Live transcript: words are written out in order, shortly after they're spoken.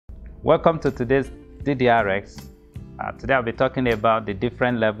Welcome to today's DDRx. Today I'll be talking about the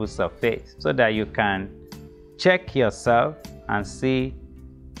different levels of faith so that you can check yourself and see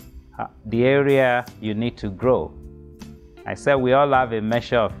the area you need to grow. I said we all have a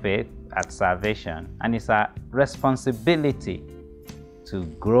measure of faith at salvation, and it's our responsibility to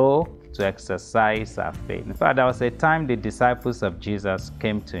grow, to exercise our faith. In fact, there was a time the disciples of Jesus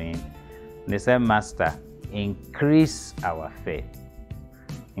came to him and they said, "Master, increase our faith."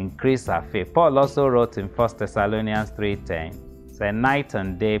 Increase our faith. Paul also wrote in 1 Thessalonians 3:10, said, "Night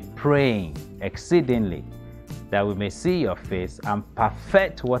and day praying exceedingly, that we may see your face and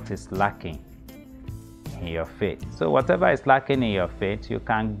perfect what is lacking in your faith." So whatever is lacking in your faith, you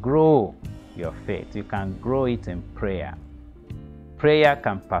can grow your faith. You can grow it in prayer. Prayer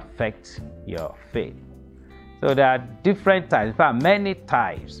can perfect your faith. So there are different types, in fact, many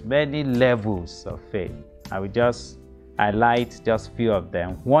types, many levels of faith. I will just highlight just a few of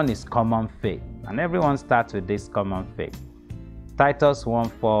them. One is common faith, and everyone starts with this common faith. Titus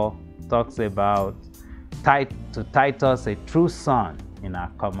 1:4 talks about to Titus, a true son in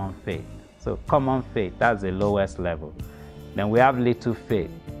our common faith. So common faith, that's the lowest level. Then we have little faith,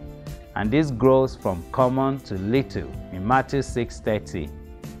 and this grows from common to little in Matthew 6:30.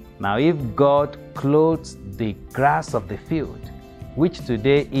 "Now if God clothes the grass of the field, which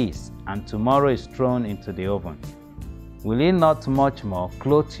today is and tomorrow is thrown into the oven, will he not much more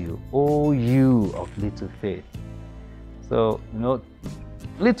clothe you, O you of little faith?" So,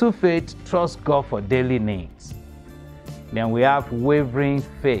 little faith trusts God for daily needs. Then we have wavering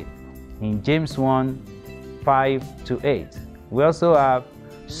faith in James 1:5-8. We also have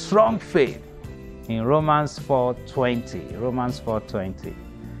strong faith in Romans 4:20. Romans 4:20.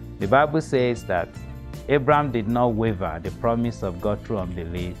 The Bible says that Abraham did not waver the promise of God through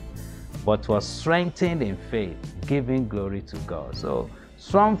unbelief, but was strengthened in faith, giving glory to God. So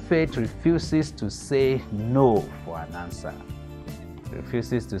strong faith refuses to say no for an answer.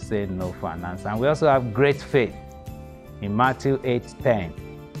 Refuses to say no for an answer. And we also have great faith in Matthew 8:10.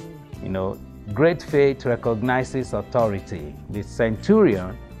 Great faith recognizes authority. The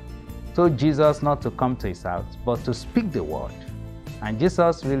centurion told Jesus not to come to his house, but to speak the word. And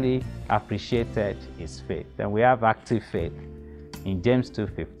Jesus really appreciated his faith. Then we have active faith in James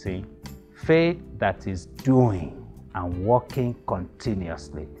 2:15. Faith that is doing and working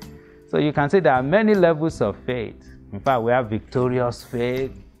continuously. So you can see there are many levels of faith. In fact, we have victorious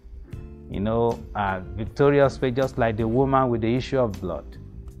faith. Victorious faith, just like the woman with the issue of blood.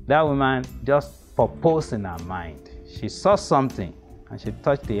 That woman just proposed in her mind. She saw something and she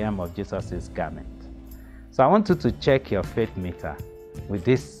touched the hem of Jesus' garment. So I want you to check your faith meter with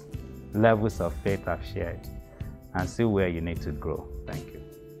these levels of faith I've shared and see where you need to grow. Thank you.